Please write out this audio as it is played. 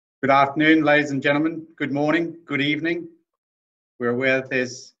Good afternoon, ladies and gentlemen. Good morning, good evening. We're aware that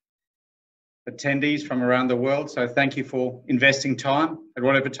there's attendees from around the world, so thank you for investing time at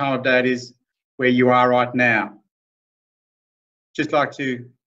whatever time of day it is where you are right now. Just like to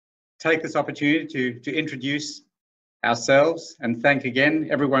take this opportunity to introduce ourselves and thank again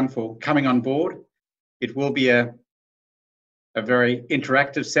everyone for coming on board. It will be a very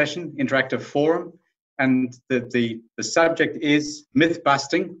interactive session, interactive forum, and the subject is myth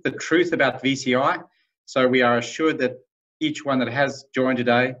busting, the truth about VCI. So we are assured that each one that has joined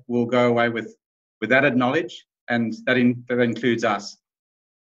today will go away with added knowledge, and that includes us.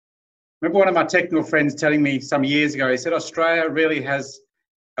 I remember one of my technical friends telling me some years ago, he said Australia really has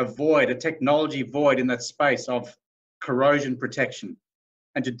a void, a technology void in that space of corrosion protection.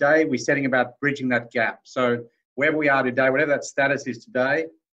 And today we're setting about bridging that gap. So wherever we are today, whatever that status is today,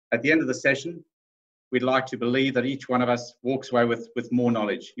 at the end of the session, we'd like to believe that each one of us walks away with more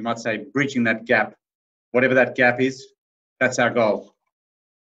knowledge. You might say bridging that gap. Whatever that gap is, that's our goal.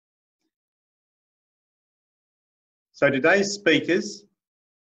 So today's speakers,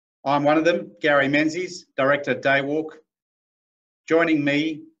 I'm one of them, Gary Menzies, Director at DAYWALK. Joining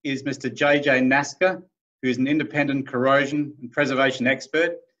me is Mr. JJ Nasker, who is an independent corrosion and preservation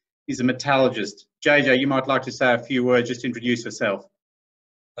expert. He's a metallurgist. JJ, you might like to say a few words, just introduce yourself.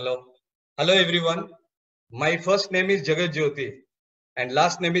 Hello. Hello everyone. My first name is Jagat Jyoti and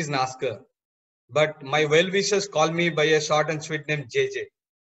last name is Nasker. But my well-wishers call me by a short and sweet name JJ.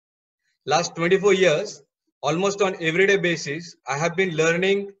 Last 24 years, almost on everyday basis, I have been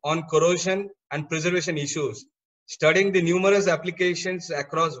learning on corrosion and preservation issues, studying the numerous applications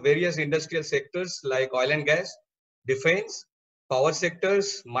across various industrial sectors like oil and gas, defense, power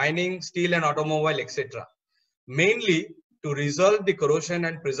sectors, mining, steel and automobile, etc. Mainly to resolve the corrosion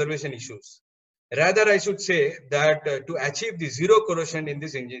and preservation issues. Rather, I should say that to achieve the zero corrosion in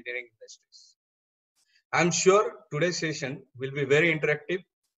this engineering industries. I'm sure today's session will be very interactive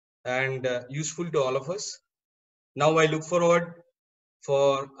and useful to all of us. Now I look forward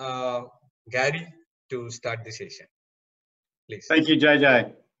for Gary to start the session. Please. Thank you,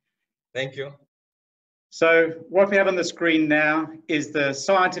 JJ. Thank you. So what we have on the screen now is the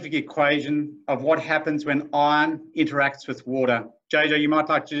scientific equation of what happens when iron interacts with water. JJ, you might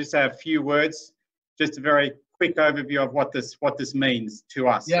like to just say a few words, just a very quick overview of what this means to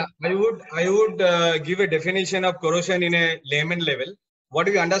us. Yeah, I would give a definition of corrosion in a layman level. What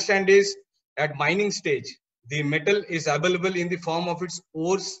we understand is at mining stage, the metal is available in the form of its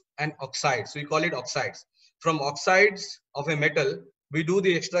ores and oxides. We call it oxides. From oxides of a metal, we do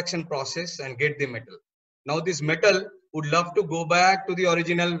the extraction process and get the metal. Now this metal would love to go back to the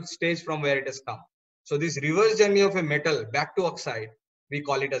original stage from where it has come. So this reverse journey of a metal back to oxide, we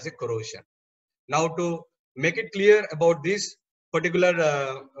call it as a corrosion. Now to make it clear about this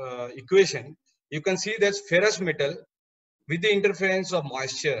particular equation, you can see that ferrous metal with the interference of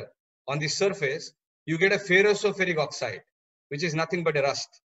moisture on the surface, you get a ferrous-ferric oxide, which is nothing but a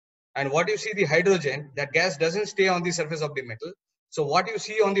rust. And what you see, the hydrogen, that gas doesn't stay on the surface of the metal. So what you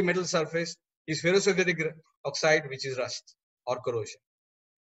see on the metal surface is ferrous-ferric oxide, which is rust or corrosion.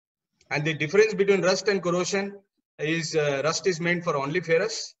 And the difference between rust and corrosion is rust is meant for only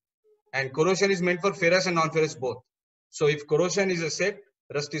ferrous and corrosion is meant for ferrous and non-ferrous both. So if corrosion is a set,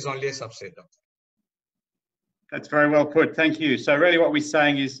 rust is only a subset of that. That's very well put. Thank you. So really what we're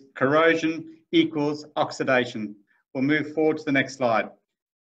saying is corrosion equals oxidation. We'll move forward to the next slide.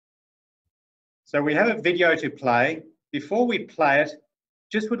 So we have a video to play. Before we play it,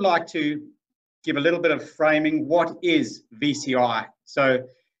 just would like to give a little bit of framing. What is VCI? So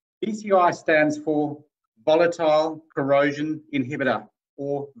VCI stands for volatile corrosion inhibitor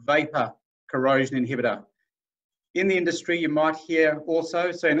or vapor corrosion inhibitor. In the industry, you might hear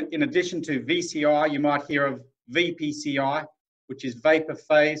also, so in addition to VCI, you might hear of VPCI, which is vapor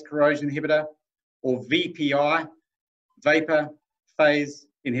phase corrosion inhibitor, or VPI, vapor phase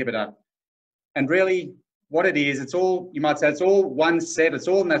inhibitor. And really what it is, it's all, you might say, it's all one set, it's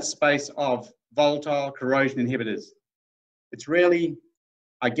all in that space of volatile corrosion inhibitors. It's really,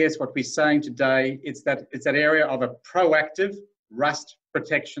 I guess what we're saying today, it's that area of a proactive rust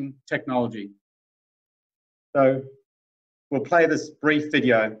protection technology. So we'll play this brief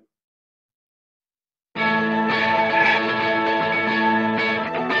video.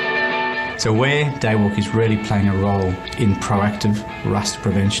 So where DAYWALK is really playing a role in proactive rust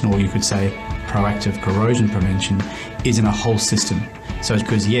prevention, or you could say proactive corrosion prevention, is in a whole system. So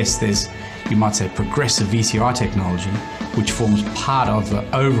because yes, there's, you might say, progressive VCI technology, which forms part of the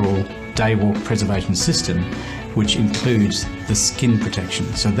overall DAYWALK preservation system, which includes the skin protection.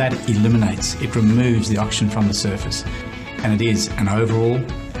 So that eliminates, it removes the oxygen from the surface. And it is an overall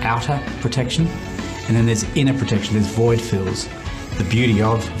outer protection, and then there's inner protection, there's void fills. The beauty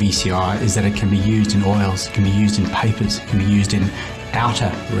of VCI is that it can be used in oils, it can be used in papers, it can be used in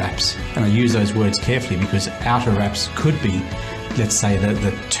outer wraps. And I use those words carefully because outer wraps could be, let's say,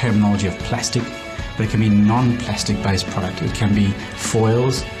 the terminology of plastic, but it can be non-plastic based product. It can be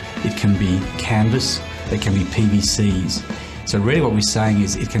foils, it can be canvas, it can be PVCs. So really what we're saying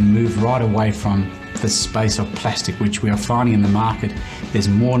is it can move right away from the space of plastic, which we are finding in the market. There's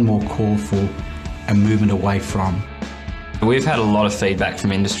more and more call for a movement away from. We've had a lot of feedback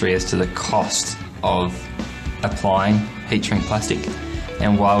from industry as to the cost of applying heat shrink plastic,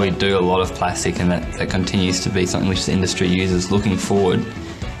 and while we do a lot of plastic and that continues to be something which the industry uses looking forward,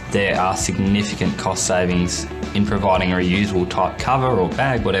 there are significant cost savings in providing a reusable type cover or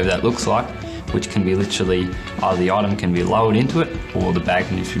bag, whatever that looks like, which can be literally either the item can be lowered into it or the bag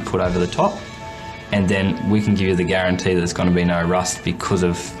can just be put over the top, and then we can give you the guarantee that there's going to be no rust because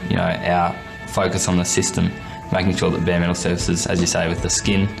of our focus on the system, making sure that bare metal surfaces, as you say, with the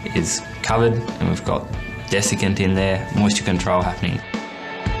skin is covered, and we've got desiccant in there, moisture control happening.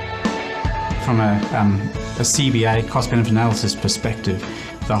 From a CBA, cost benefit analysis perspective,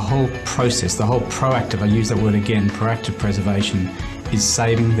 the whole process, the whole proactive, I use that word again, proactive preservation, is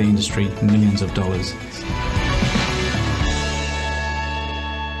saving the industry millions of dollars.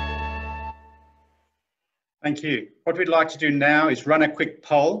 Thank you. What we'd like to do now is run a quick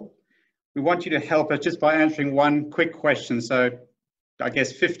poll. We want you to help us just by answering one quick question. So I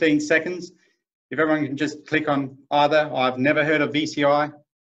guess 15 seconds. If everyone can just click on either, I've never heard of VCI,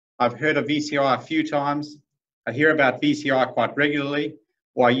 I've heard of VCI a few times, I hear about VCI quite regularly,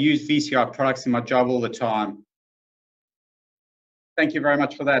 or I use VCI products in my job all the time. Thank you very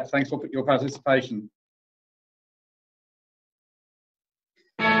much for that. Thanks for your participation.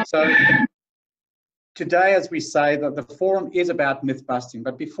 So today, as we say, that the forum is about myth busting,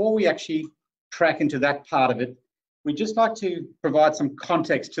 but before we actually track into that part of it, we'd just like to provide some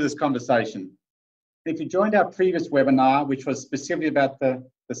context to this conversation. If you joined our previous webinar, which was specifically about the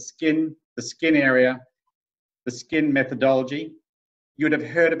skin area, the skin methodology, you would have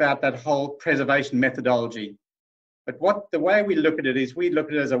heard about that whole preservation methodology. But the way we look at it is we look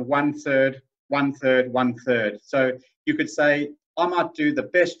at it as a 1/3, 1/3, 1/3. So you could say, I might do the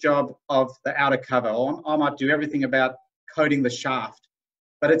best job of the outer cover, or I might do everything about coating the shaft.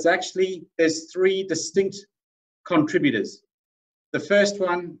 But it's actually, there's three distinct contributors. The first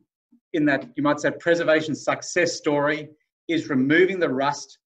one, in that you might say preservation success story, is removing the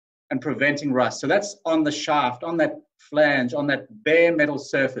rust and preventing rust. So that's on the shaft, on that flange, on that bare metal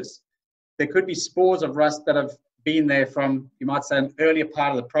surface. There could be spores of rust that have been there from, you might say, an earlier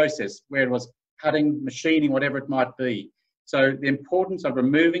part of the process where it was cutting, machining, whatever it might be. So the importance of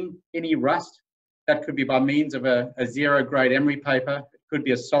removing any rust, that could be by means of a zero-grade emery paper, it could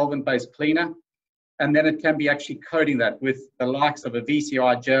be a solvent-based cleaner, and then it can be actually coating that with the likes of a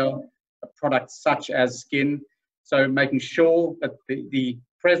VCI gel, a product such as skin, so making sure that the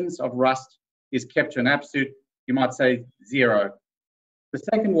presence of rust is kept to an absolute, you might say, zero. The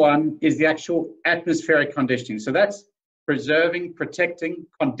second one is the actual atmospheric conditioning. So that's preserving, protecting,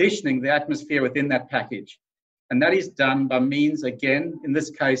 conditioning the atmosphere within that package. And that is done by means, again, in this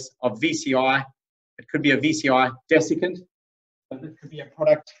case, of VCI. It could be a VCI desiccant. So this could be a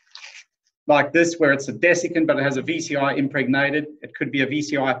product like this, where it's a desiccant, but it has a VCI impregnated. It could be a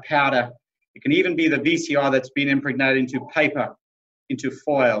VCI powder. It can even be the VCI that's been impregnated into paper, into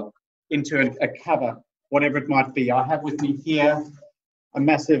foil, into a cover, whatever it might be. I have with me here a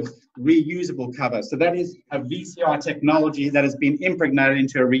massive reusable cover. So that is a VCI technology that has been impregnated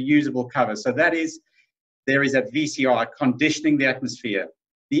into a reusable cover. So that is, there is that VCI conditioning the atmosphere.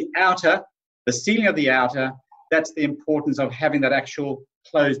 The outer, the sealing of the outer, that's the importance of having that actual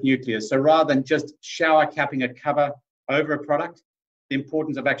closed nucleus. So rather than just shower capping a cover over a product, the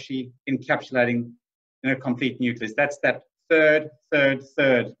importance of actually encapsulating a complete nucleus. That's that third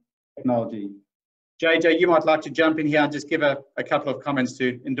technology. JJ, you might like to jump in here and just give a couple of comments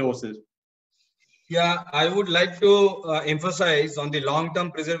to endorse it. Yeah, I would like to emphasize on the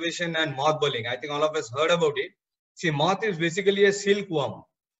long-term preservation and mothballing. I think all of us heard about it. See, moth is basically a silkworm.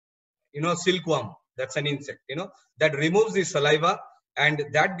 Silkworm, that's an insect, that removes the saliva and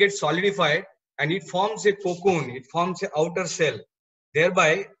that gets solidified and it forms a cocoon, it forms an outer shell.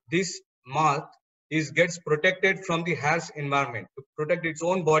 Thereby, this moth gets protected from the harsh environment. To protect its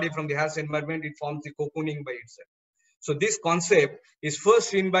own body from the harsh environment, it forms the cocooning by itself. So this concept is first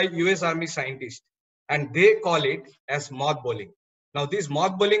seen by US Army scientists, and they call it as mothballing. Now, this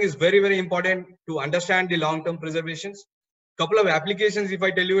mothballing is very, very important to understand the long-term preservations. Couple of applications, if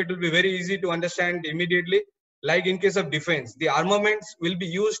I tell you, it will be very easy to understand immediately. like in case of defense, the armaments will be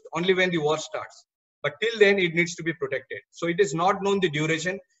used only when the war starts. But till then, it needs to be protected. So it is not known the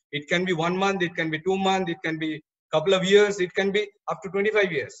duration. It can be 1 month, it can be 2 months, it can be couple of years, it can be up to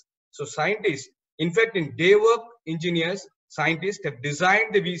 25 years. So scientists, in fact, in DAYWALK, engineers, scientists have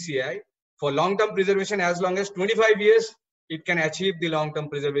designed the VCI for long-term preservation. As long as 25 years, it can achieve the long-term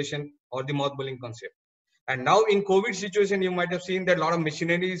preservation or the mothballing concept. And now in COVID situation, you might have seen that a lot of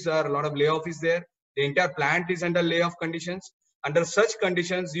machineries are, a lot of layoff is there. The entire plant is under layoff conditions. Under such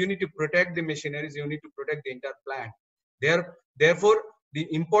conditions, you need to protect the machineries, you need to protect the entire plant. Therefore, the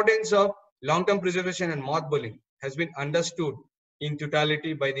importance of long-term preservation and mothballing has been understood in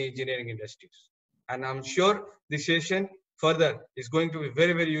totality by the engineering industries. And I'm sure this session further is going to be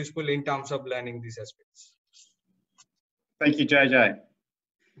very, very useful in terms of learning these aspects. Thank you, JJ.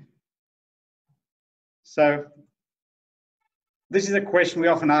 So this is a question we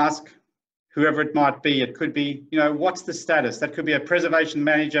often ask, whoever it might be. It could be, what's the status? That could be a preservation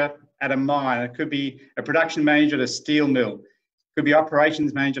manager at a mine. It could be a production manager at a steel mill. It could be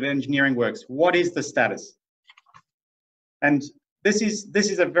operations manager at engineering works. What is the status? And this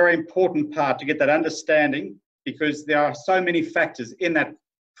is a very important part to get that understanding, because there are so many factors in that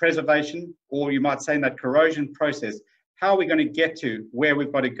preservation, or you might say in that corrosion process. How are we going to get to where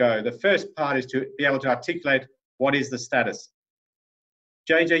we've got to go? The first part is to be able to articulate what is the status.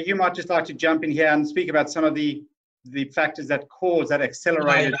 JJ, you might just like to jump in here and speak about some of the factors that cause that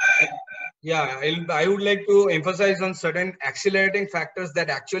accelerated. Yeah, I would like to emphasize on certain accelerating factors that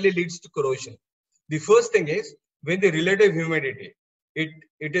actually leads to corrosion. The first thing is when the relative humidity,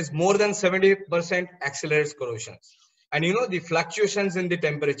 it is more than 70% accelerates corrosions. And the fluctuations in the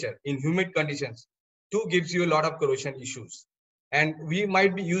temperature in humid conditions too gives you a lot of corrosion issues. And we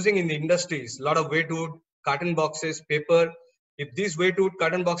might be using in the industries a lot of wet wood, carton boxes, paper. If these wet wood,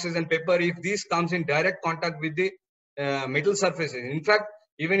 carton boxes and paper, if these comes in direct contact with the metal surfaces, in fact,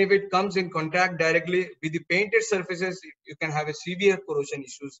 even if it comes in contact directly with the painted surfaces, you can have a severe corrosion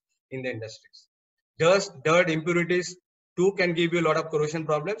issues in the industries. Dust, dirt, impurities too can give you a lot of corrosion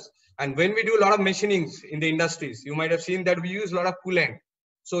problems. And when we do a lot of machinings in the industries, you might have seen that we use a lot of coolant.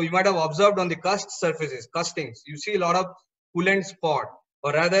 So you might have observed on the cast surfaces, castings, you see a lot of coolant spot,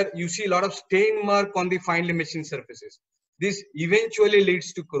 or rather you see a lot of stain mark on the finely machined surfaces. This eventually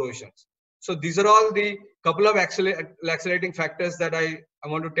leads to corrosions. So these are all the couple of accelerating factors that I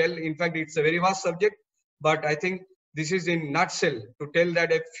want to tell. In fact, it's a very vast subject, but I think this is in nutshell to tell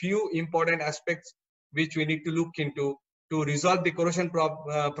that a few important aspects which we need to look into to resolve the corrosion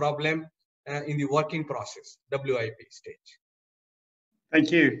problem in the working process, WIP stage.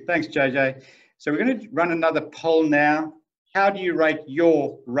 Thank you. Thanks, JJ. So we're going to run another poll now. How do you rate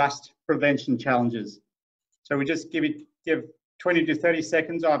your rust prevention challenges? So we just give 20 to 30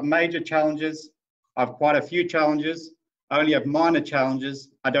 seconds. I have major challenges. I have quite a few challenges. I only have minor challenges.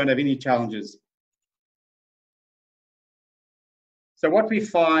 I don't have any challenges. So what we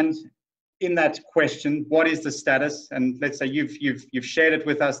find in that question, what is the status? And let's say you've shared it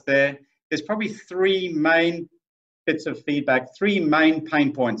with us there. There's probably three main bits of feedback, three main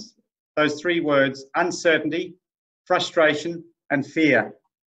pain points. Those three words: uncertainty, frustration, and fear.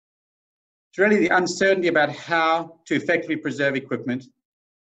 It's really the uncertainty about how to effectively preserve equipment.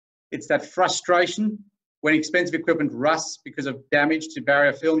 It's that frustration when expensive equipment rusts because of damage to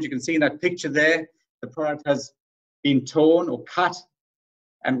barrier films. You can see in that picture there, the product has been torn or cut.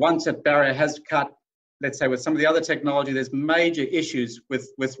 And once that barrier has cut, let's say with some of the other technology, there's major issues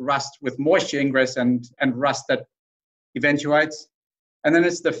with rust, with moisture ingress and rust that eventuates. And then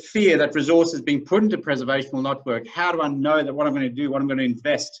it's the fear that resources being put into preservation will not work. How do I know that what I'm going to do, what I'm going to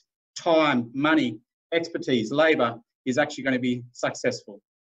invest, time, money, expertise, labor, is actually going to be successful?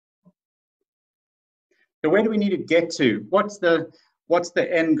 So where do we need to get to? What's the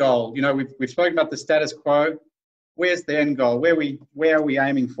end goal? We've spoken about the status quo. Where's the end goal? Where are we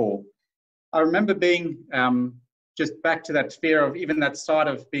aiming for? I remember being just back to that fear of even that side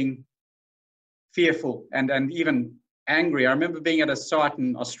of being fearful and even angry. I remember being at a site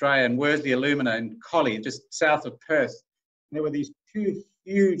in Australia, in Worsley Alumina in Collie, just south of Perth. And there were these two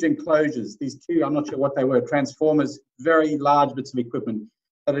huge enclosures, these two, I'm not sure what they were, transformers, very large bits of equipment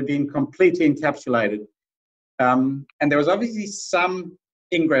that had been completely encapsulated. And there was obviously some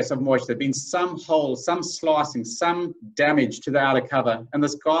ingress of moisture. There'd been some holes, some slicing, some damage to the outer cover. And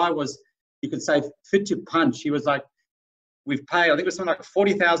this guy was, you could say, fit to punch. He was like, we've paid, I think it was something like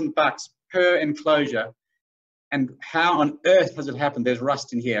 $40,000 per enclosure. And how on earth has it happened? There's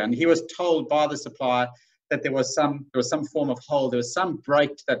rust in here. And he was told by the supplier that there was some form of hole, there was some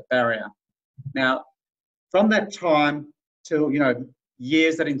break to that barrier. Now, from that time till,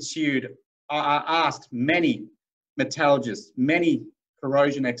 years that ensued, I asked many metallurgists, many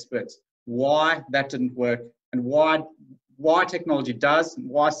corrosion experts, why that didn't work and why technology does and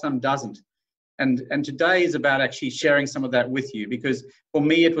why some doesn't. And today is about actually sharing some of that with you, because for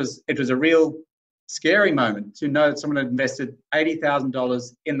me it was a real scary moment to know that someone had invested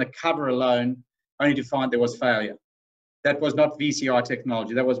 $80,000 in the cover alone, only to find there was failure. That was not VCI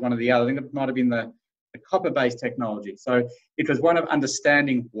technology. That was one of the other. I think it might have been the copper-based technology. So it was one of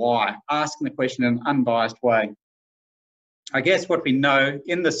understanding why, asking the question in an unbiased way. I guess what we know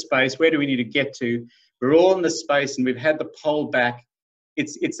in this space, where do we need to get to? We're all in this space, and we've had the pole back.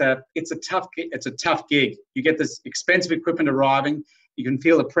 It's a tough gig. You get this expensive equipment arriving. You can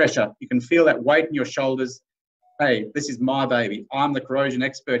feel the pressure. You can feel that weight in your shoulders. Hey, this is my baby. I'm the corrosion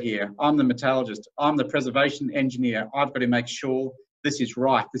expert here. I'm the metallurgist. I'm the preservation engineer. I've got to make sure this is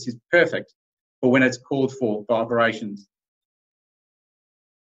right. This is perfect for when it's called for by operations.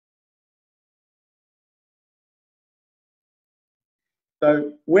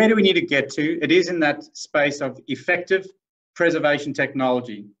 So where do we need to get to? It is in that space of effective preservation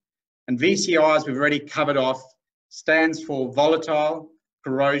technology. And VCI, as we've already covered off, stands for volatile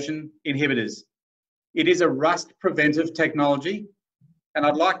corrosion inhibitors. It is a rust preventive technology. And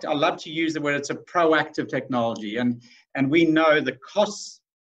I love to use the word, it's a proactive technology. And we know the costs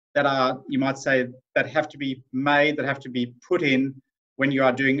that are, you might say, that have to be made, that have to be put in when you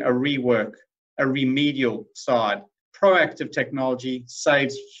are doing a rework, a remedial side. Proactive technology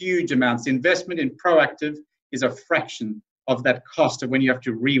saves huge amounts. The investment in proactive is a fraction of that cost of when you have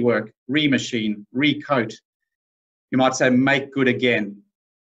to rework, remachine, recoat. You might say make good again.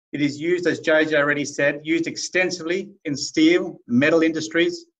 It is used, as JJ already said, used extensively in steel, metal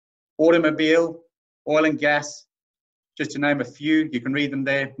industries, automobile, oil and gas, just to name a few. You can read them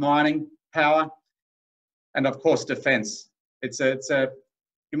there: mining, power, and of course defense.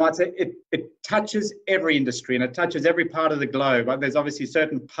 You might say it touches every industry, and it touches every part of the globe. There's obviously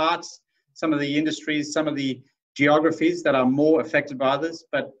certain parts, some of the industries, some of the geographies that are more affected by others,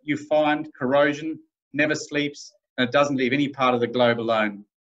 but you find corrosion never sleeps, and it doesn't leave any part of the globe alone.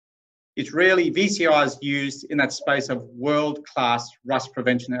 It's really, VCI is used in that space of world-class rust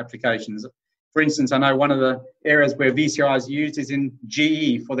prevention applications. For instance, I know one of the areas where VCI is used is in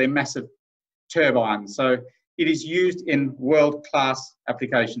GE for their massive turbines. So it is used in world-class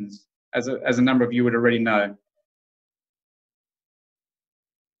applications, as a number of you would already know.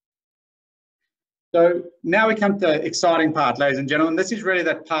 So now we come to the exciting part, ladies and gentlemen. This is really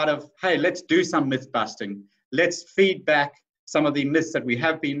that part of, hey, let's do some myth busting. Let's feed back some of the myths that we've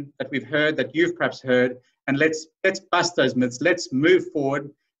heard, that you've perhaps heard, and let's bust those myths. Let's move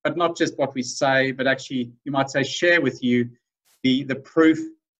forward, but not just what we say, but actually, you might say, share with you the proof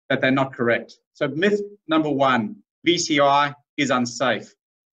that they're not correct. So myth number one, VCI is unsafe.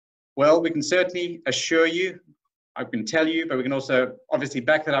 Well, we can certainly assure you, I can tell you, but we can also obviously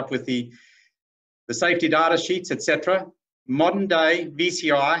back that up with the safety data sheets, etc. Modern day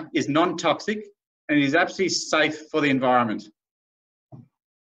VCI is non-toxic and it is absolutely safe for the environment.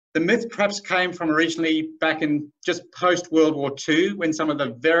 The myth perhaps came from originally back in just post-World War II, when some of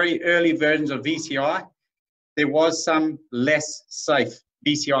the very early versions of VCI, there was some less safe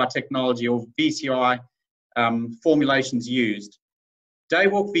VCI technology or VCI formulations used.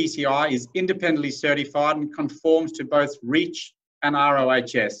 DAYWALK VCI is independently certified and conforms to both REACH and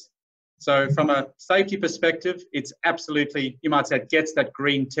ROHS. So from a safety perspective, it's absolutely, you might say, it gets that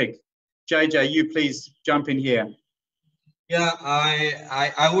green tick. JJ, you please jump in here. Yeah,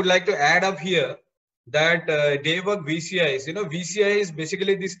 I would like to add up here that DAYWALK VCIs, VCI is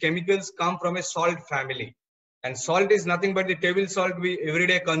basically, these chemicals come from a salt family. And salt is nothing but the table salt we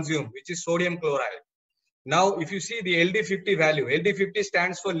everyday consume, which is sodium chloride. Now, if you see the LD50 value, LD50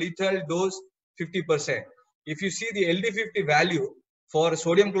 stands for lethal dose 50%. If you see the LD50 value for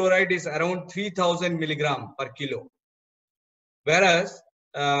sodium chloride is around 3000 milligram per kilo. Whereas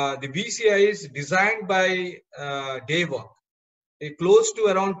the VCI is designed by DAYWALK, close to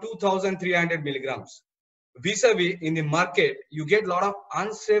around 2300 milligrams. Vis-a-vis in the market, you get a lot of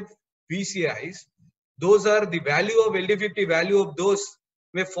unsafe VCIs. Those are the value of LD50 value of those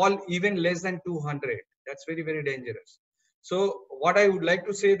may fall even less than 200. That's very, very dangerous. So what I would like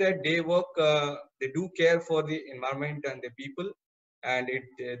to say that DAYWALK, they do care for the environment and the people, and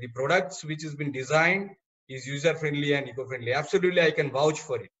the products which has been designed is user-friendly and eco-friendly. Absolutely, I can vouch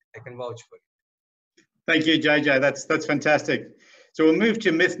for it. Thank you, JJ. That's fantastic. So we'll move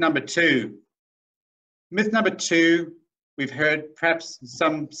to myth number two. Myth number two, we've heard perhaps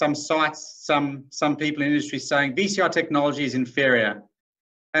some sites, some people in the industry saying VCI technology is inferior.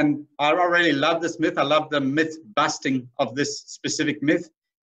 And I really love this myth. I love the myth busting of this specific myth,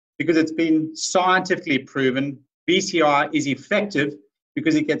 because it's been scientifically proven VCI is effective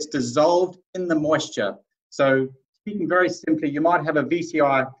because it gets dissolved in the moisture. So speaking very simply, you might have a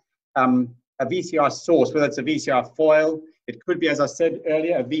VCI source, whether it's a VCI foil, it could be, as I said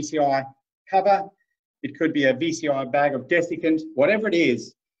earlier, a VCI cover, it could be a VCI bag of desiccant, whatever it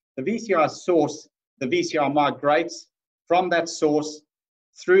is, the VCI source, the VCI migrates from that source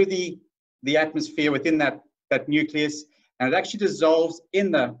through the atmosphere within that nucleus, and it actually dissolves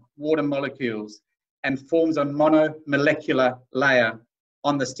in the water molecules and forms a monomolecular layer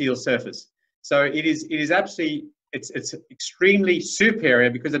on the steel surface. So it is absolutely, it's extremely superior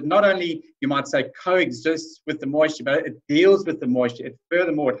because it not only, you might say, coexists with the moisture, but it deals with the moisture.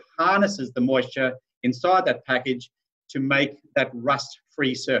 Furthermore, it harnesses the moisture inside that package to make that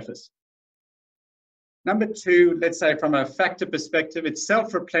rust-free surface. Number two, let's say from a factor perspective, it's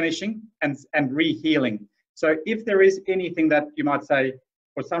self-replenishing and rehealing. So if there is anything that you might say,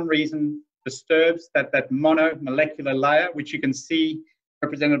 for some reason, disturbs that monomolecular layer, which you can see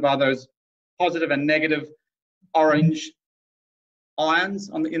represented by those positive and negative orange ions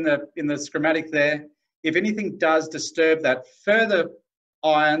in the schematic there, if anything does disturb that, further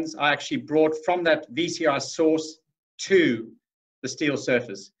ions are actually brought from that VCI source to the steel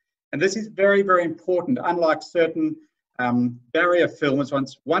surface. And this is very, very important. Unlike certain barrier films,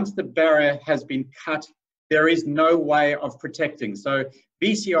 once the barrier has been cut, there is no way of protecting. So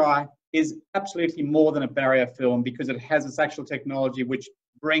VCI is absolutely more than a barrier film because it has its actual technology which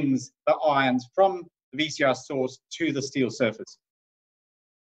brings the ions from the VCI source to the steel surface.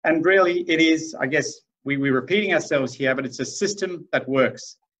 And really it is, I guess, we're repeating ourselves here, but it's a system that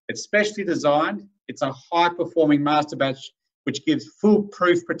works. It's specially designed. It's a high-performing master batch which gives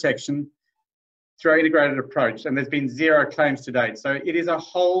foolproof protection through our integrated approach, and there's been zero claims to date. So it is a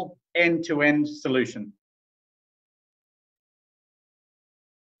whole end-to-end solution.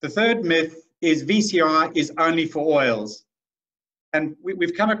 The third myth is VCI is only for oils. And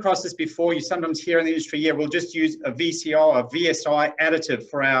we've come across this before. You sometimes hear in the industry, yeah, we'll just use a VCI or VSI additive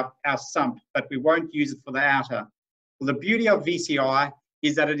for our sump, but we won't use it for the outer. Well, the beauty of VCI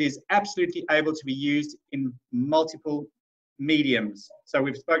is that it is absolutely able to be used in multiple mediums. So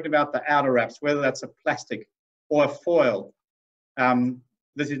we've spoken about the outer wraps, whether that's a plastic or a foil.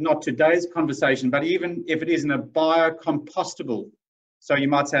 This is not today's conversation, but even if it is in a biocompostable, so you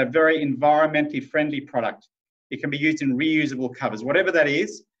might say a very environmentally friendly product, it can be used in reusable covers, whatever that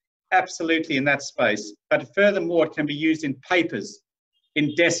is, absolutely in that space. But furthermore, it can be used in papers,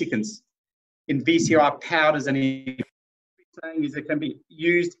 in desiccants, in VCI powders, and saying is it can be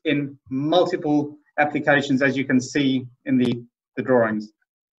used in multiple applications, as you can see in the drawings.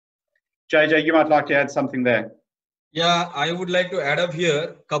 JJ, you might like to add something there. Yeah, I would like to add up here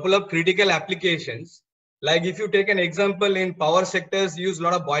a couple of critical applications. Like if you take an example in power sectors, use a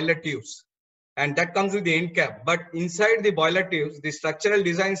lot of boiler tubes, and that comes with the end cap. But inside the boiler tubes, the structural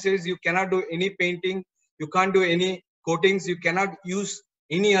design says you cannot do any painting, you can't do any coatings, you cannot use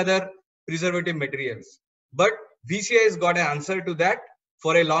any other preservative materials. But VCI has got an answer to that.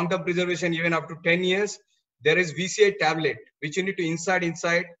 For a long-term preservation, even up to 10 years, there is VCI tablet, which you need to inside,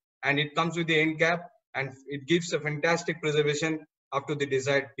 and it comes with the end cap, and it gives a fantastic preservation up to the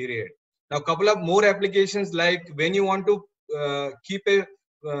desired period. Now, a couple of more applications, like when you want to keep a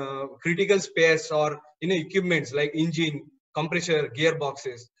critical spares or equipments like engine, compressor,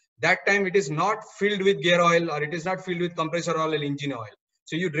 gearboxes, that time it is not filled with gear oil or it is not filled with compressor oil or engine oil.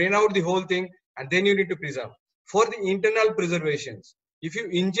 So you drain out the whole thing and then you need to preserve. For the internal preservations, if you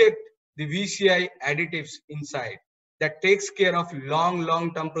inject the VCI additives inside, that takes care of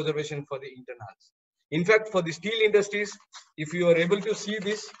long-term preservation for the internals. In fact, for the steel industries, if you are able to see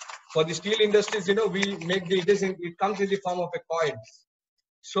this, for the steel industries, we make it comes in the form of a coils.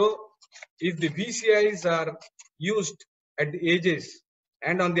 So if the VCIs are used at the edges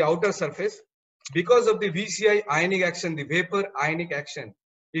and on the outer surface, because of the VCI ionic action, the vapor ionic action,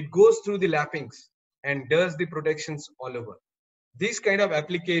 it goes through the lappings and does the protections all over. These kind of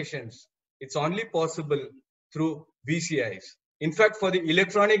applications, it's only possible through VCIs. In fact, for the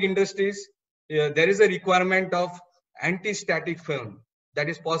electronic industries, there is a requirement of anti-static film that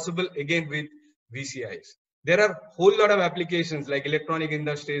is possible again with VCIs. There are a whole lot of applications like electronic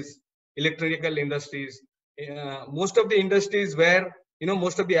industries, electrical industries, most of the industries where,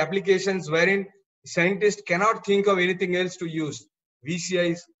 most of the applications wherein scientists cannot think of anything else to use,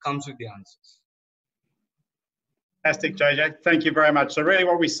 VCIs comes with the answers. Fantastic, JJ. Thank you very much. So really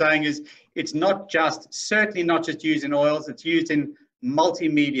what we're saying is it's not just, certainly not just used in oils, it's used in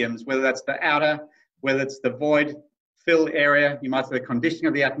multi-mediums, whether that's the outer, whether it's the void fill area, you might say the conditioning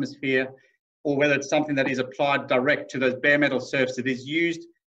of the atmosphere, or whether it's something that is applied direct to those bare metal surfaces. It is used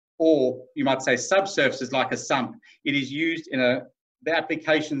or you might say subsurfaces like a sump. It is used the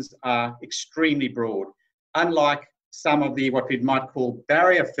applications are extremely broad, unlike some of what we might call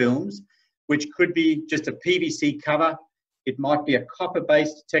barrier films, which could be just a PVC cover. It might be a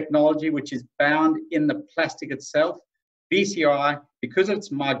copper-based technology, which is bound in the plastic itself. VCI, because of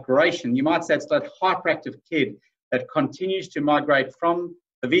its migration, you might say it's that hyperactive kid that continues to migrate from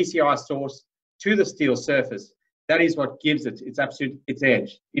the VCI source to the steel surface. That is what gives it its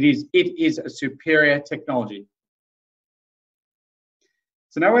edge. It is a superior technology.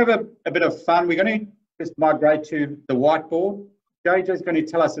 So now we have a bit of fun. We're going to just migrate to the whiteboard. JJ's going to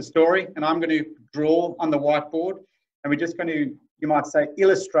tell us a story, and I'm going to draw on the whiteboard, and we're just going to, you might say,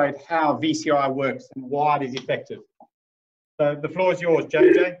 illustrate how VCI works and why it is effective. So the floor is yours,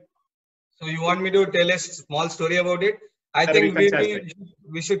 JJ. So you want me to tell a small story about it? I think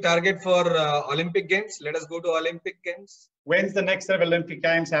we should target for Olympic Games. Let us go to Olympic Games. When's the next set of Olympic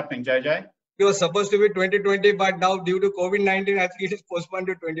Games happening, JJ? It was supposed to be 2020, but now due to COVID-19, I think it is postponed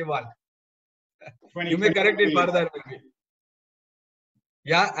to 21. You may correct it further, maybe.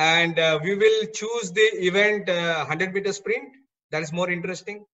 Yeah, and we will choose the event 100-meter sprint. That is more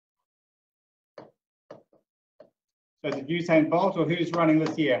interesting. So is it Usain Bolt or who's running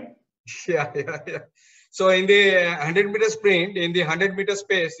this year? Yeah. So in the 100-meter sprint, in the 100-meter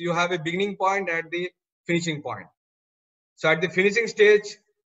space, you have a beginning point at the finishing point. So at the finishing stage,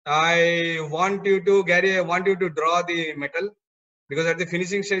 I want you to, Gary, I want you to draw the metal, because at the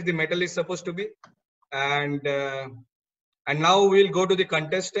finishing stage, the metal is supposed to be. And now we'll go to the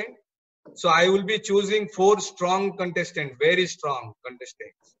contestant. So I will be choosing 4 strong contestants, very strong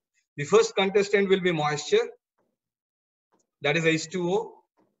contestants. The first contestant will be moisture. That is H2O.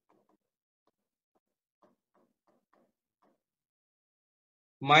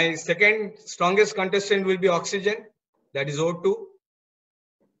 My second strongest contestant will be oxygen. That is O2.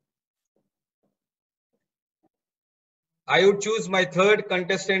 I would choose my third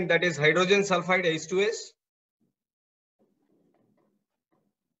contestant, that is hydrogen sulfide, H2S.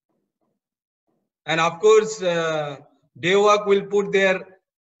 And of course, DAYWALK will put their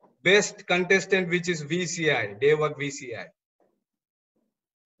best contestant, which is VCI, DAYWALK VCI.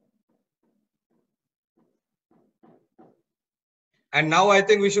 And now I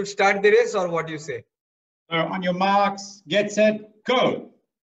think we should start the race, or what do you say? So on your marks, get set, go.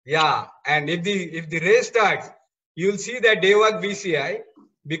 Yeah, and if the race starts, you'll see that DAYWALK VCI,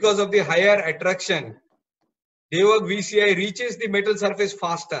 because of the higher attraction, DAYWALK VCI reaches the metal surface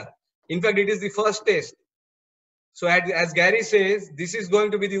faster. In fact, it is the first test. So as Gary says, this is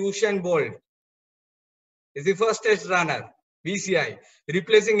going to be the Usain Bolt. It's the first test runner, VCI,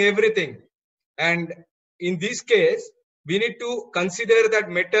 replacing everything. And in this case, we need to consider that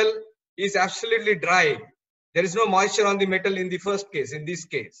metal is absolutely dry. There is no moisture on the metal in the first case, in this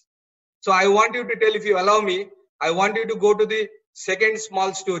case. So I want you to tell, if you allow me, I want you to go to the second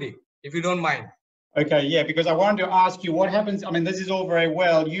small story, if you don't mind. Okay, yeah, because I wanted to ask you what happens. I mean, this is all very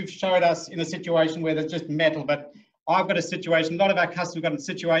well. You've showed us in a situation where there's just metal, but I've got a situation, a lot of our customers have got a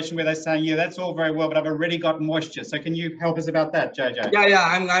situation where they're saying, yeah, that's all very well, but I've already got moisture. So can you help us about that, JJ? Yeah,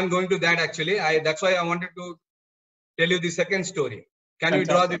 I'm going to that actually. That's why I wanted to tell you the second story. Can you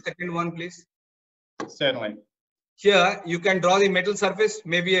draw the second one, please? Certainly. Here, you can draw the metal surface,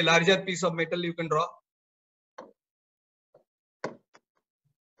 maybe a larger piece of metal you can draw.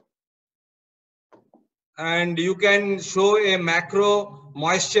 And you can show a macro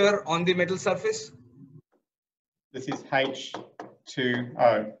moisture on the metal surface. This is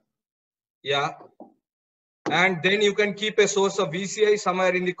H2O. Yeah. And then you can keep a source of VCI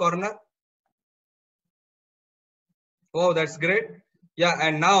somewhere in the corner. Oh, that's great. Yeah,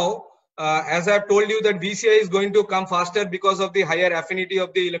 and now, as I've told you that VCI is going to come faster because of the higher affinity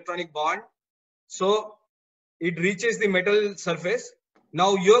of the electronic bond. So it reaches the metal surface.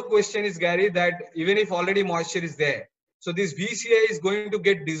 Now your question is, Gary, that even if already moisture is there, so this VCI is going to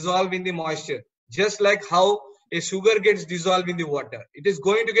get dissolved in the moisture, just like how a sugar gets dissolved in the water. It is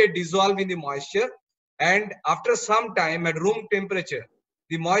going to get dissolved in the moisture, and after some time at room temperature,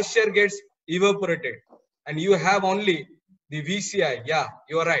 the moisture gets evaporated, and you have only the VCI. Yeah,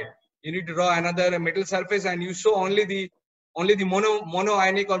 you are right. You need to draw another metal surface, and you show only the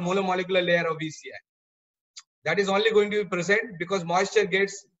monoionic or monomolecular layer of VCI. That is only going to be present because moisture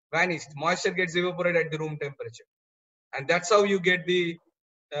gets vanished. Moisture gets evaporated at the room temperature. And that's how you get the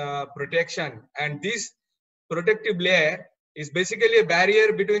protection. And this protective layer is basically a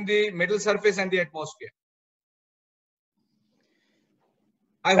barrier between the metal surface and the atmosphere.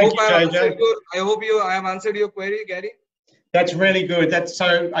 I hope I have answered your query, Gary. That's really good.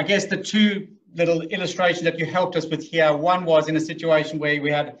 So I guess the two little illustrations that you helped us with here, one was in a situation where we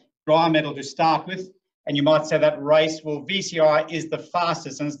had dry metal to start with, and you might say that race, well, VCI is the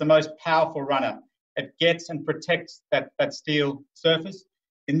fastest and it's the most powerful runner. It gets and protects that steel surface.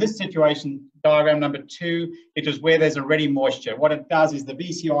 In this situation, diagram number 2, it was where there's already moisture. What it does is the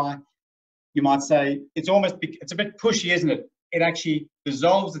VCI, you might say, it's a bit pushy, isn't it? It actually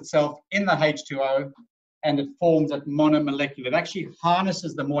dissolves itself in the H2O and it forms that monomolecular. It actually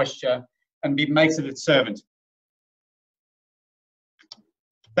harnesses the moisture and makes it its servant.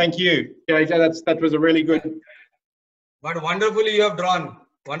 Thank you, JJ. That was a really good. But wonderfully you have drawn.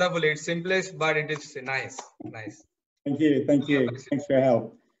 Wonderful. It's simplest, but it is nice. Nice. Thank you. Thank you. Thanks for your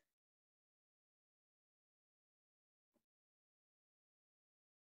help.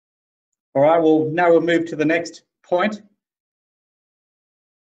 All right. Well, now we'll move to the next point.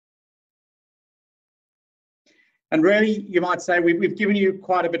 And really, you might say we've given you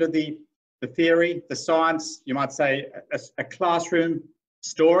quite a bit of the theory, the science. You might say a classroom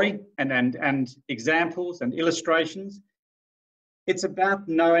story and examples and illustrations. It's about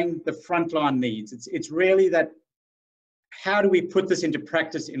knowing the frontline needs. It's really that, how do we put this into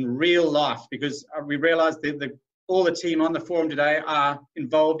practice in real life? Because we realize that all the team on the forum today are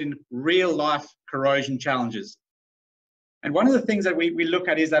involved in real life corrosion challenges. And one of the things that we look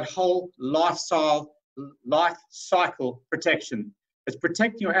at is that whole life cycle protection. It's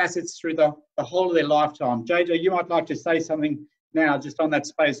protecting your assets through the whole of their lifetime. JJ, you might like to say something now just on that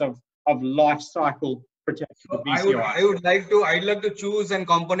space of life cycle protection. So I'd like to choose a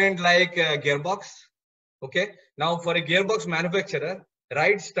component like a gearbox. Okay. Now for a gearbox manufacturer,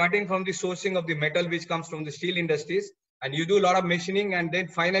 right, starting from the sourcing of the metal which comes from the steel industries, and you do a lot of machining and then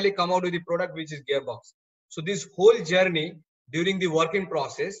finally come out with the product which is gearbox. So this whole journey during the working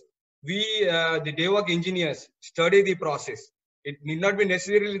process, we the DAYWALK engineers study the process. It need not be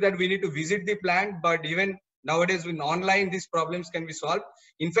necessarily that we need to visit the plant, but even nowadays in online these problems can be solved.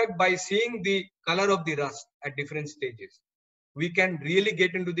 In fact, by seeing the color of the rust at different stages, we can really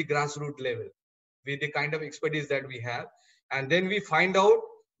get into the grassroots level with the kind of expertise that we have. And then we find out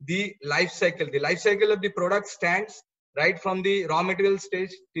the life cycle. The life cycle of the product stands right from the raw material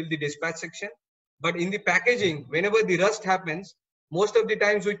stage till the dispatch section. But in the packaging, whenever the rust happens, most of the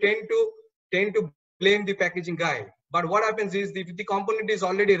times we tend to blame the packaging guy. But what happens is, if the component is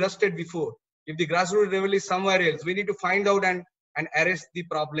already rusted before, if the grassroots level is somewhere else, we need to find out and arrest the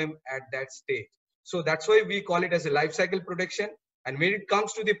problem at that stage. So that's why we call it as a life cycle protection. And when it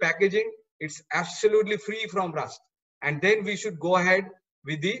comes to the packaging, it's absolutely free from rust. And then we should go ahead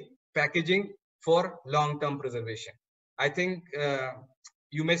with the packaging for long-term preservation. I think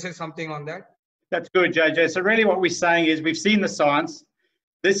you may say something on that. That's good, JJ. So really what we're saying is, we've seen the science.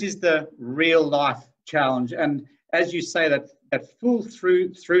 This is the real life challenge. And as you say, that full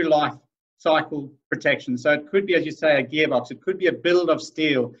through life cycle protection. So it could be, as you say, a gearbox. It could be a build of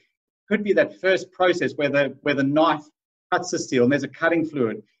steel. It could be that first process where the knife cuts the steel and there's a cutting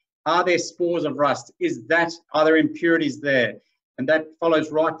fluid. Are there spores of rust? Are there impurities there? And that follows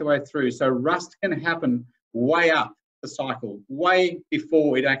right the way through. So rust can happen way up the cycle, way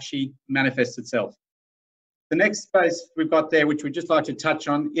before it actually manifests itself. The next space we've got there, which we'd just like to touch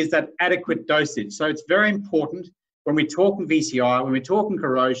on, is that adequate dosage. So it's very important when we're talking VCI, when we're talking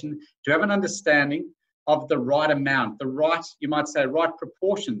corrosion, to have an understanding of the right amount, the right, you might say, right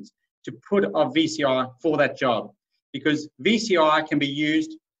proportions to put of VCI for that job. Because VCI can be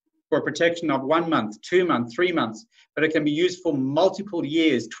used for a protection of 1 month, 2 months, 3 months, but it can be used for multiple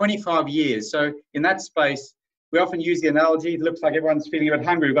years, 25 years. So in that space, we often use the analogy, it looks like everyone's feeling a bit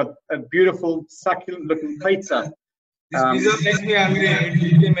hungry. We've got a beautiful, succulent looking pizza. This pizza makes me hungry. It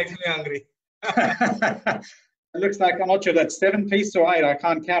really makes me hungry. It looks like, I'm not sure that's 7 pieces or 8. I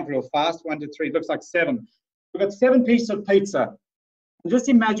can't count real fast. 1, 2, 3. It looks like 7. We've got 7 pieces of pizza. And just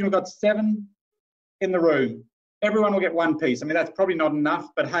imagine we've got 7 in the room. Everyone will get 1 piece. I mean, that's probably not enough,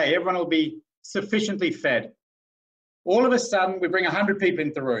 but hey, everyone will be sufficiently fed. All of a sudden, we bring 100 people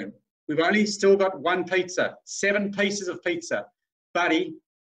into the room. We've only still got 1 pizza, 7 pieces of pizza. Buddy,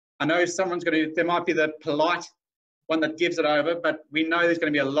 I know someone's going to, there might be the polite one that gives it over, but we know there's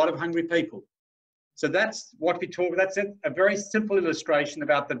going to be a lot of hungry people. So that's what we talk, that's it, a very simple illustration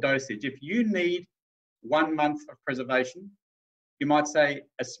about the dosage. If you need 1 month of preservation, you might say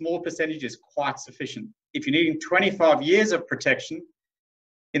a small percentage is quite sufficient. If you're needing 25 years of protection,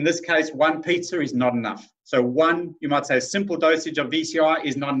 in this case, 1 pizza is not enough. So you might say a simple dosage of VCI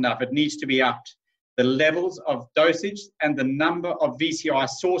is not enough. It needs to be upped. The levels of dosage and the number of VCI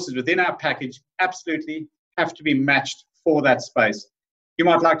sources within our package absolutely have to be matched for that space. You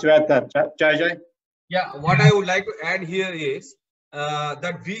might like to add that, JJ? Yeah, what I would like to add here is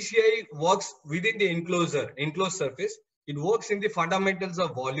that VCI works within the enclosed surface. It works in the fundamentals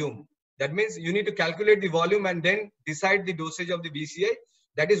of volume. That means you need to calculate the volume and then decide the dosage of the VCI.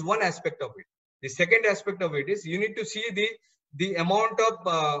 That is one aspect of it. The second aspect of it is you need to see the amount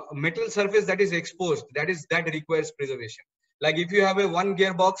of metal surface that is exposed. That requires preservation. Like if you have a one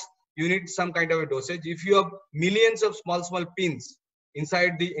gearbox, you need some kind of a dosage. If you have millions of small pins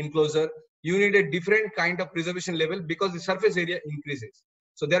inside the enclosure, you need a different kind of preservation level because the surface area increases.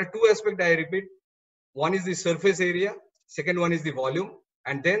 So there are two aspects I repeat. One is the surface area, second one is the volume,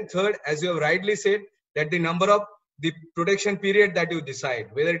 and then third, as you have rightly said, that the number of the protection period that you decide,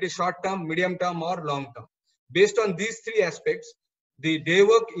 whether it is short term, medium term, or long term. Based on these three aspects, the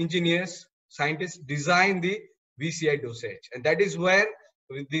DAYWALK engineers, scientists design the VCI dosage, and that is where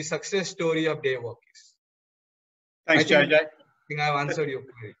the success story of DAYWALK is. Thanks, JJ. I think I've answered your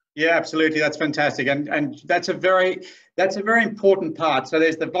query. Yeah, absolutely. That's fantastic. And that's a very important part. So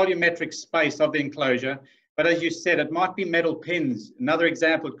there's the volumetric space of the enclosure. But as you said, it might be metal pins. Another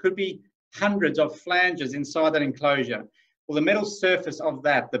example, it could be hundreds of flanges inside that enclosure. Well, the metal surface of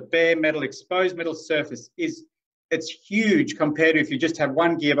that, the bare metal, exposed metal surface, it's huge compared to if you just have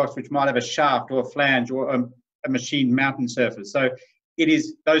one gearbox, which might have a shaft or a flange or a machine mounting surface. So it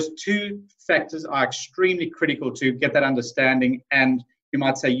is, those two factors are extremely critical to get that understanding and, you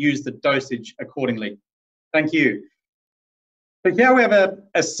might say, use the dosage accordingly. Thank you. So here we have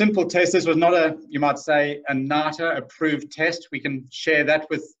a simple test. This was not a, you might say, a NATA approved test. We can share that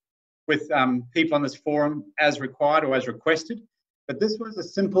with people on this forum as required or as requested. But this was a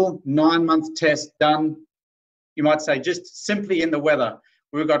simple 9-month test done, you might say, just simply in the weather.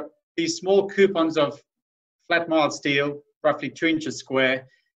 We've got these small coupons of flat mild steel, roughly 2 inches square.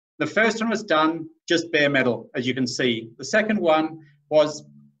 The first one was done just bare metal, as you can see. The second one was,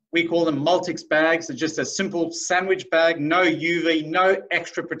 we call them Multix bags. It's just a simple sandwich bag, no UV, no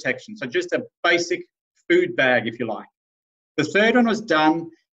extra protection. So just a basic food bag, if you like. The third one was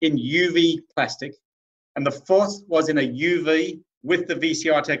done in UV plastic. And the fourth was in a UV with the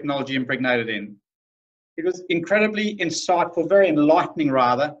VCI technology impregnated in. It was incredibly insightful, very enlightening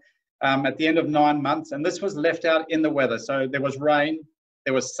rather, at the end of 9 months. And this was left out in the weather. So there was rain,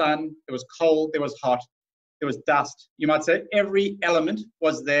 there was sun, there was cold, there was hot. There was dust. You might say every element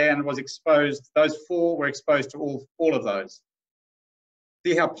was there and was exposed. Those 4 were exposed to all of those.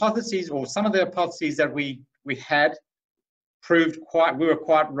 The hypotheses, or some of the hypotheses that we had, proved we were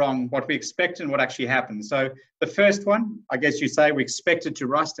quite wrong, what we expected and what actually happened. So the first one, I guess you say, we expected to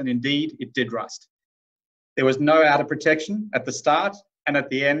rust, and indeed it did rust. There was no outer protection at the start, and at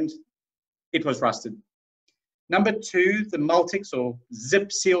the end, it was rusted. Number 2, the Multix or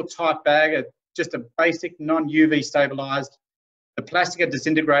zip seal type bag, just a basic non-UV stabilized. The plastic had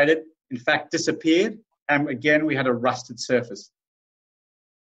disintegrated, in fact disappeared, and again we had a rusted surface.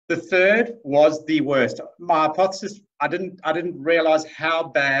 The third was the worst. My hypothesis, I didn't realize how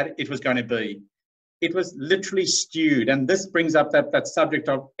bad it was going to be. It was literally stewed, and this brings up that subject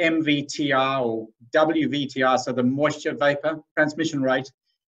of MVTR or WVTR, so the moisture vapor transmission rate,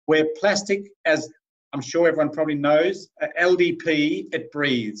 where plastic, as I'm sure everyone probably knows, LDP, it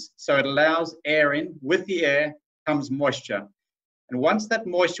breathes. So it allows air in. With the air comes moisture. And once that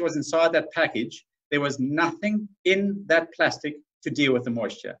moisture was inside that package, there was nothing in that plastic to deal with the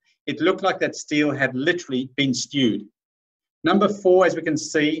moisture. It looked like that steel had literally been stewed. Number 4, as we can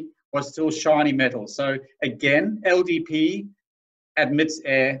see, was still shiny metal. So again, LDP admits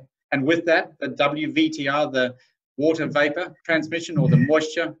air. And with that, the WVTR, the water vapor transmission or the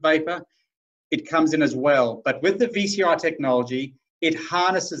moisture vapor, it comes in as well. But with the VCI technology, it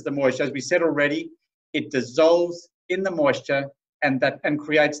harnesses the moisture. As we said already, it dissolves in the moisture and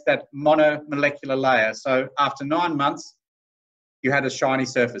creates that monomolecular layer. So after 9 months, you had a shiny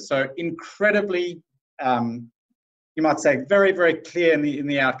surface. So incredibly, you might say, very, very clear in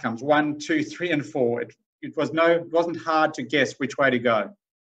the outcomes. 1, 2, 3, and 4. It wasn't hard to guess which way to go.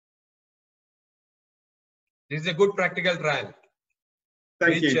 This is a good practical trial.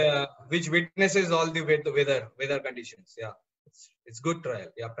 Which witnesses all the weather conditions. Yeah, it's good trial.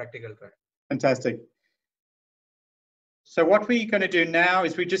 Yeah, practical trial. Fantastic. So what we're going to do now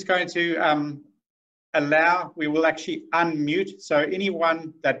is we're just going to we will actually unmute. So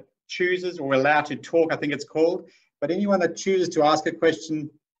anyone that chooses or allowed to talk, I think it's called, but anyone that chooses to ask a question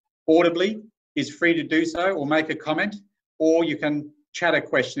audibly is free to do so or make a comment, or you can chat a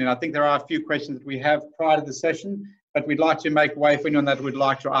question. And I think there are a few questions that we have prior to the session, but we'd like to make way for anyone that would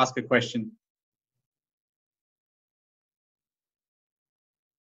like to ask a question.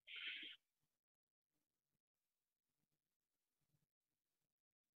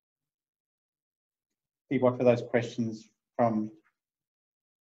 See what for those questions from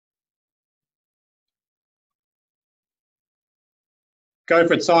Go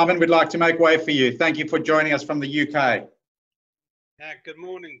for it, Simon. We'd like to make way for you. Thank you for joining us from the UK. Good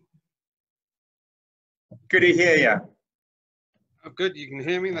morning. Good to hear you. Oh, good. You can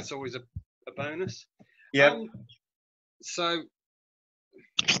hear me. That's always a bonus. Yeah. So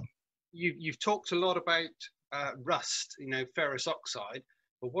you've talked a lot about rust, ferrous oxide,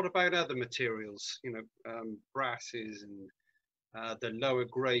 but what about other materials, brasses and the lower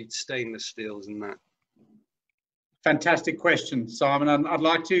grade stainless steels and that? Fantastic question, Simon. And I'd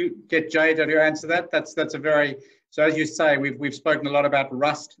like to get Jay to answer that. That's a very, so as you say, we've spoken a lot about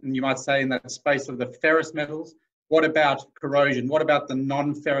rust, and you might say in that space of the ferrous metals. What about corrosion? What about the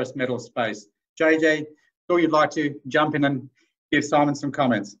non-ferrous metal space? JJ, thought you'd like to jump in and give Simon some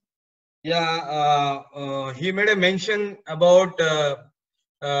comments. Yeah, he made a mention about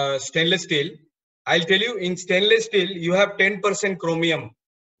stainless steel. I'll tell you, in stainless steel, you have 10% chromium.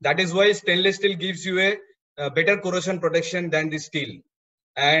 That is why stainless steel gives you a better corrosion protection than the steel.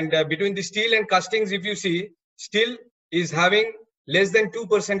 And between the steel and castings, if you see, steel is having less than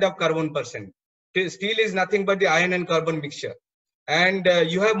 2% of carbon percent. Steel is nothing but the iron and carbon mixture. And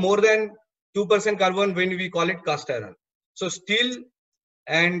you have more than 2% carbon when we call it cast iron. So steel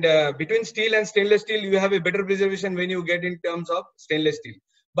and between steel and stainless steel, you have a better preservation when you get in terms of stainless steel.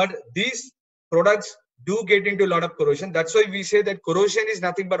 But these products do get into a lot of corrosion. That's why we say that corrosion is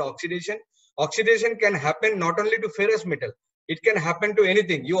nothing but oxidation. Oxidation can happen not only to ferrous metal, it can happen to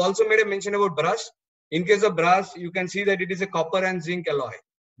anything. You also made a mention about brass. In case of brass, you can see that it is a copper and zinc alloy,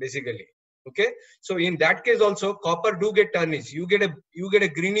 basically. Okay, so in that case also, copper do get tarnished. You get a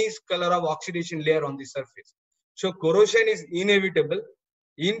greenish color of oxidation layer on the surface. So corrosion is inevitable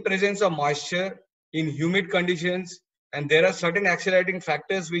in presence of moisture, in humid conditions, and there are certain accelerating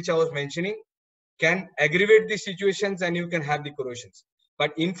factors which I was mentioning can aggravate the situations, and you can have the corrosions.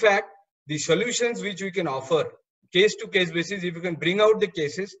 But in fact, the solutions which we can offer case to case basis, if you can bring out the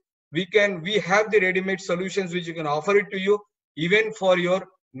cases, we have the ready-made solutions which you can offer it to you even for your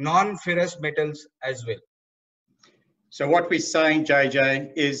non-ferrous metals as well. So what we're saying,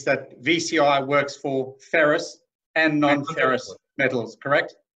 JJ, is that VCI works for ferrous and non-ferrous metals,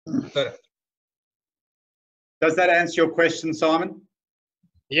 correct? Correct. Does that answer your question, Simon?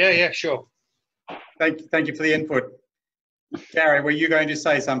 Yeah, sure. Thank you for the input. Gary, were you going to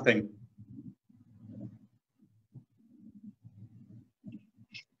say something?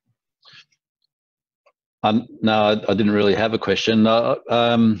 No, I didn't really have a question.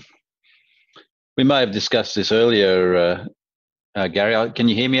 We may have discussed this earlier, Gary. Can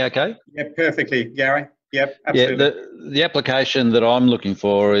you hear me okay? Yeah, perfectly, Gary. Yep, absolutely. Yeah, the application that I'm looking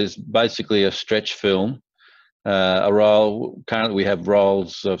for is basically a stretch film. A roll. Currently, we have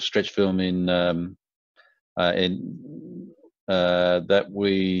rolls of stretch film in that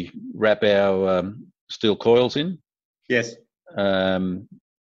we wrap our steel coils in. Yes.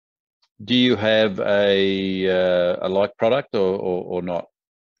 Do you have a like product or not?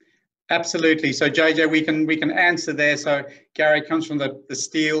 Absolutely. So JJ, we can answer there. So Gary comes from the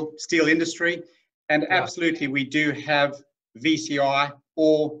steel industry, and absolutely we do have VCI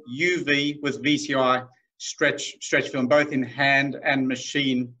or UV with VCI stretch film, both in hand and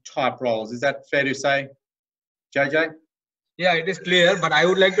machine type rolls. Is that fair to say, JJ? Yeah, it is clear, but I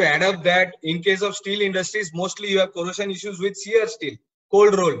would like to add up that in case of steel industries, mostly you have corrosion issues with shear steel,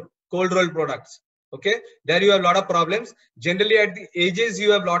 cold roll products. Okay, there you have a lot of problems. Generally at the edges,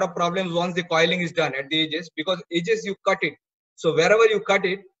 you have a lot of problems once the coiling is done at the edges, because edges you cut it. So wherever you cut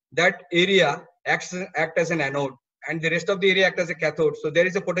it, that area act as an anode, and the rest of the area act as a cathode. So there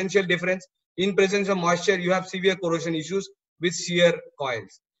is a potential difference. In presence of moisture, you have severe corrosion issues with shear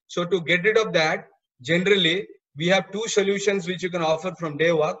coils. So to get rid of that, generally we have two solutions which you can offer from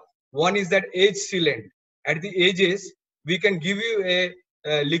DAYWALK. One is that edge sealant. At the edges, we can give you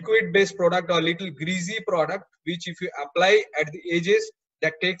a liquid based product or little greasy product, which if you apply at the edges,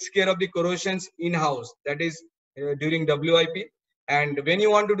 that takes care of the corrosions in-house, that is during WIP. And when you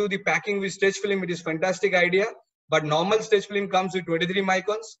want to do the packing with stretch film, it is fantastic idea, but normal stretch film comes with 23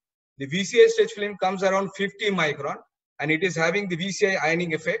 microns. The VCI stretch film comes around 50 micron, and it is having the VCI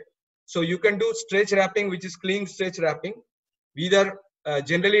ironing effect. So you can do stretch wrapping, which is clean stretch wrapping. Either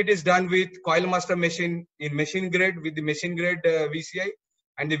generally it is done with coil master machine in machine grade with the machine grade VCI,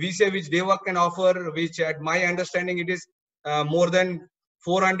 and the VCI which DAYWALK can offer, which at my understanding it is more than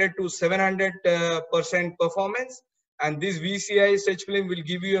 400 to 700% performance. And this VCI stretch film will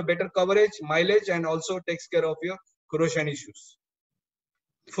give you a better coverage, mileage, and also takes care of your corrosion issues.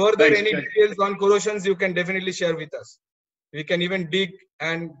 Further, any details on corrosions you can definitely share with us. We can even dig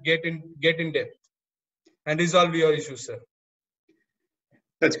and get in depth and resolve your issues, sir.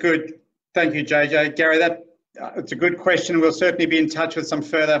 That's good. Thank you, JJ. Gary, that It's a good question. We'll certainly be in touch with some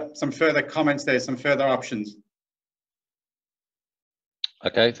further comments there, some further options.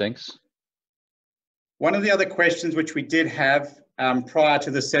 Okay, thanks. One of the other questions which we did have prior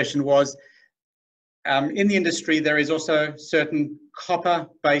to the session was, in the industry, there is also certain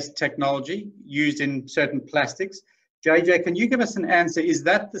copper-based technology used in certain plastics. JJ, can you give us an answer? Is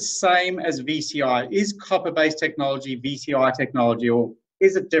that the same as VCI? Is copper-based technology VCI technology, or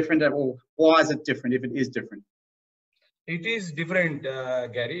is it different, or why is it different if it is different? It is different,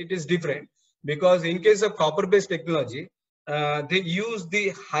 Gary. It is different because in case of copper-based technology, they use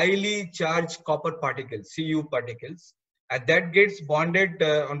the highly charged copper particles, Cu particles, and that gets bonded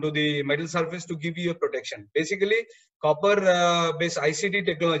onto the metal surface to give you a protection. Basically, copper-based ICT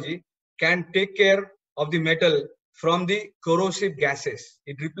technology can take care of the metal from the corrosive gases.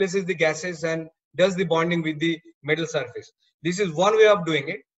 It replaces the gases and does the bonding with the metal surface. This is one way of doing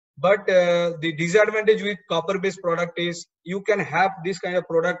it. But the disadvantage with copper-based product is you can have this kind of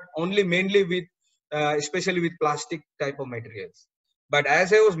product only mainly with, especially with plastic type of materials. But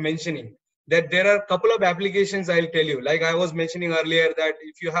as I was mentioning, that there are a couple of applications I'll tell you. Like I was mentioning earlier, that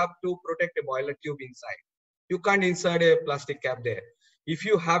if you have to protect a boiler tube inside, you can't insert a plastic cap there. If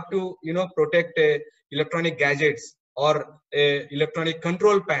you have to, protect electronic gadgets or a electronic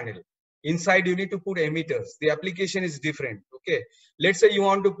control panel, inside you need to put emitters. The application is different. Okay, let's say you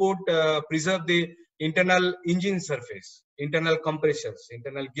want to put preserve the internal engine surface, internal compressors,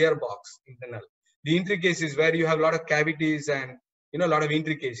 internal gearbox, the intricacies where you have a lot of cavities and a lot of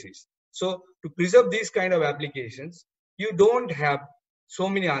intricacies. So to preserve these kind of applications, you don't have so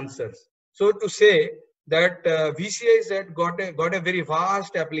many answers. So to say that VCIs that got a very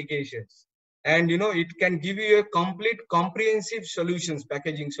vast applications, and it can give you a complete comprehensive solutions,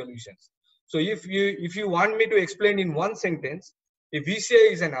 packaging solutions. So if you want me to explain in one sentence, if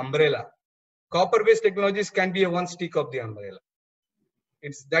VCI is an umbrella, copper-based technologies can be a one stick of the umbrella.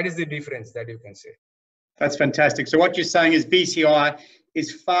 That is the difference that you can say. That's fantastic. So what you're saying is VCI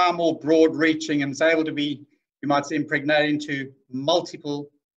is far more broad-reaching and is able to be, you might say, impregnated into multiple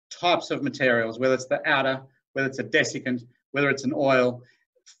types of materials, whether it's the outer, whether it's a desiccant, whether it's an oil,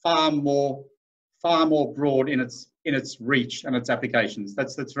 far more broad in its reach and its applications.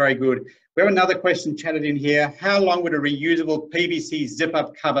 That's very good. We have another question chatted in here. How long would a reusable PVC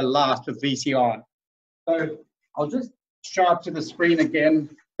zip-up cover last with VCI? So I'll just show up to the screen again,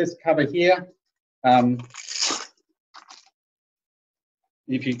 this cover here.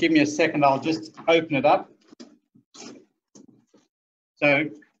 If you give me a second, I'll just open it up. So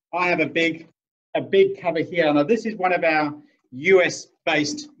I have a big cover here. Now this is one of our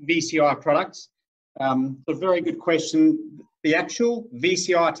US-based VCI products. A very good question. The actual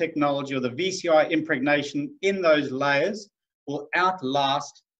VCI technology or the VCI impregnation in those layers will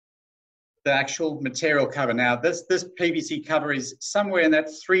outlast the actual material cover. Now this PVC cover is somewhere in that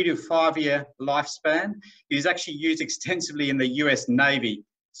 3 to 5 year lifespan. It is actually used extensively in the US Navy.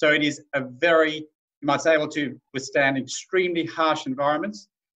 So it is a very, you might say, able to withstand extremely harsh environments.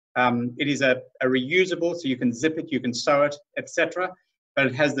 It is a reusable, so you can zip it, you can sew it, etc. But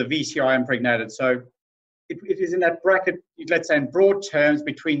it has the VCI impregnated. So it is in that bracket, let's say in broad terms,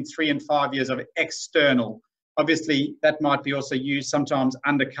 between 3 and 5 years of external. Obviously, that might be also used sometimes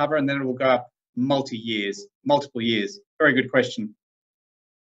undercover, and then it will go up multiple years. Very good question.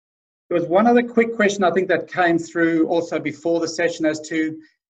 There was one other quick question I think that came through also before the session as to,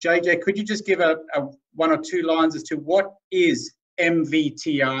 JJ, could you just give a 1 or 2 lines as to what is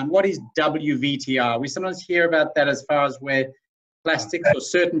MVTR and what is WVTR? We sometimes hear about that as far as where plastics or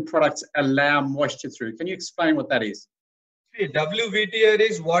certain products allow moisture through. Can you explain what that is? WVTR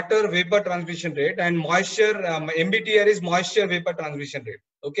is water vapor transmission rate, and moisture, MVTR is moisture vapor transmission rate.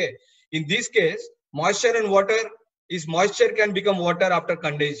 Okay. In this case, moisture and water moisture can become water after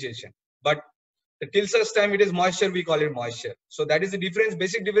condensation. But till such time it is moisture, we call it moisture. So that is the difference,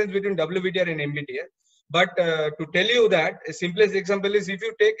 basic difference between WVTR and MVTR. But to tell you that, a simplest example is if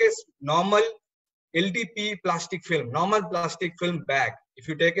you take a normal LDP plastic film, normal plastic film bag, if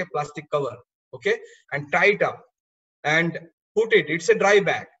you take a plastic cover, okay, and tie it up and put it, it's a dry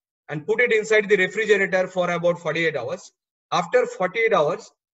bag, and put it inside the refrigerator for about 48 hours. After 48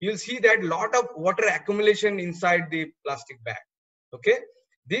 hours, you'll see that lot of water accumulation inside the plastic bag. Okay,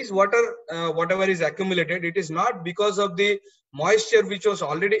 this water, whatever is accumulated, it is not because of the moisture which was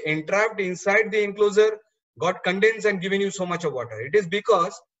already entrapped inside the enclosure, got condensed and given you so much of water. It is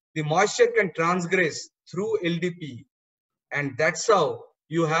because the moisture can transgress through LDP, and that's how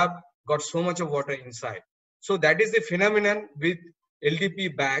you have got so much of water inside. So that is the phenomenon with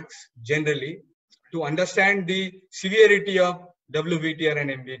LDP bags generally, to understand the severity of WVTR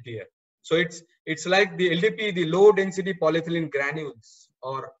and MVTR. So it's like the LDP, the low density polyethylene granules,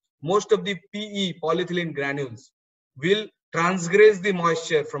 or most of the PE polyethylene granules will transgress the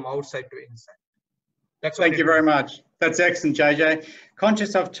moisture from outside to inside. That's what Thank you very much. That's excellent, JJ.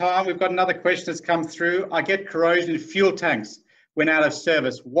 Conscious of time, we've got another question that's come through. I get corrosion in fuel tanks when out of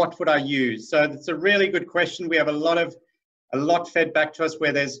service. What would I use? So it's a really good question. We have a lot fed back to us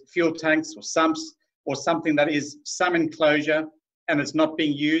where there's fuel tanks or sumps or something that is some enclosure and it's not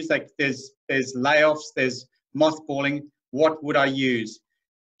being used. Like there's layoffs, there's mothballing. What would I use?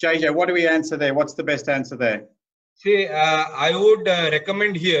 JJ, what do we answer there? What's the best answer there? See, I would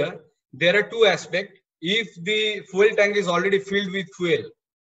recommend here, there are two aspects. If the fuel tank is already filled with fuel,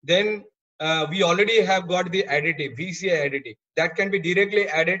 then we already have got the additive, VCI additive, that can be directly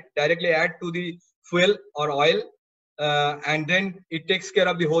add to the fuel or oil, and then it takes care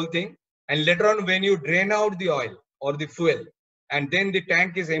of the whole thing. And later on, when you drain out the oil or the fuel, and then the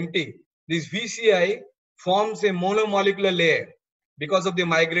tank is empty, this VCI forms a monomolecular layer because of the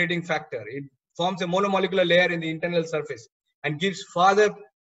migrating factor. It forms a monomolecular layer in the internal surface and gives further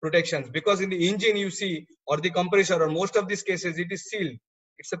protections, because in the engine you see, or the compressor, or most of these cases, it is sealed.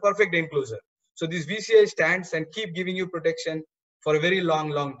 It's a perfect enclosure. So this VCI stands and keep giving you protection for a very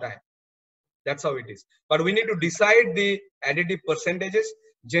long time. That's how it is. But we need to decide the additive percentages.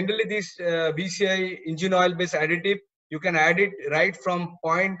 Generally, this VCI engine oil based additive, you can add it right from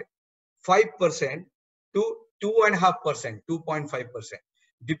 0.5% to 2.5%, 2.5%,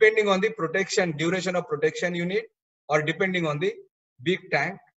 depending on the protection, duration of protection you need, or depending on the big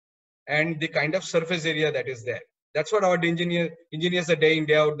tank and the kind of surface area that is there. That's what our engineers are day in,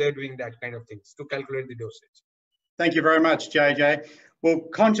 day out, they're doing that kind of things to calculate the dosage. Thank you very much, JJ. Well,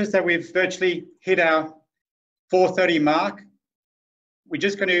 conscious that we've virtually hit our 4:30 mark, we're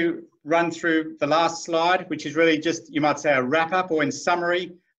just going to run through the last slide, which is really just, you might say, a wrap up, or in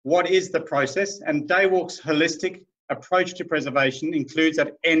summary, what is the process? And DAYWALK's holistic approach to preservation includes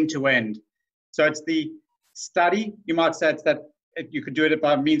that end to end. So it's the study, you might say it's that you could do it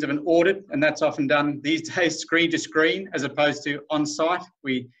by means of an audit, and that's often done these days screen to screen as opposed to on site.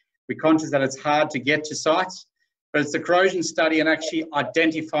 We're conscious that it's hard to get to sites, but it's the corrosion study and actually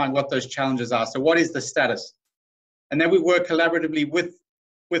identifying what those challenges are. So what is the status? And then we work collaboratively with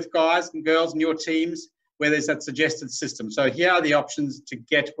guys and girls in your teams where there's that suggested system. So here are the options to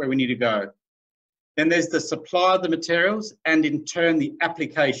get where we need to go. Then there's the supply of the materials and in turn the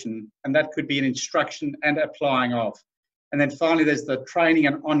application, and that could be an instruction and applying of. And then finally, there's the training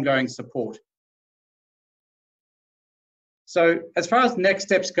and ongoing support. So as far as next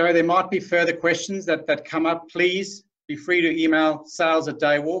steps go, there might be further questions that come up. Please be free to email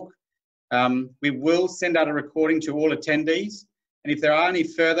sales@DAYWALK. We will send out a recording to all attendees. And if there are any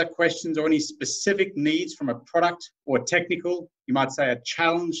further questions or any specific needs from a product or technical, you might say a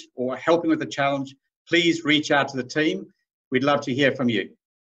challenge or helping with a challenge, please reach out to the team. We'd love to hear from you.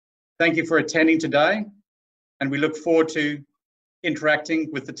 Thank you for attending today, and we look forward to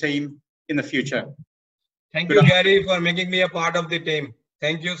interacting with the team in the future. Thank you, Gary, for making me a part of the team.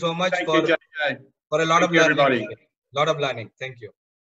 Thank you so much for a lot of learning. Thank you.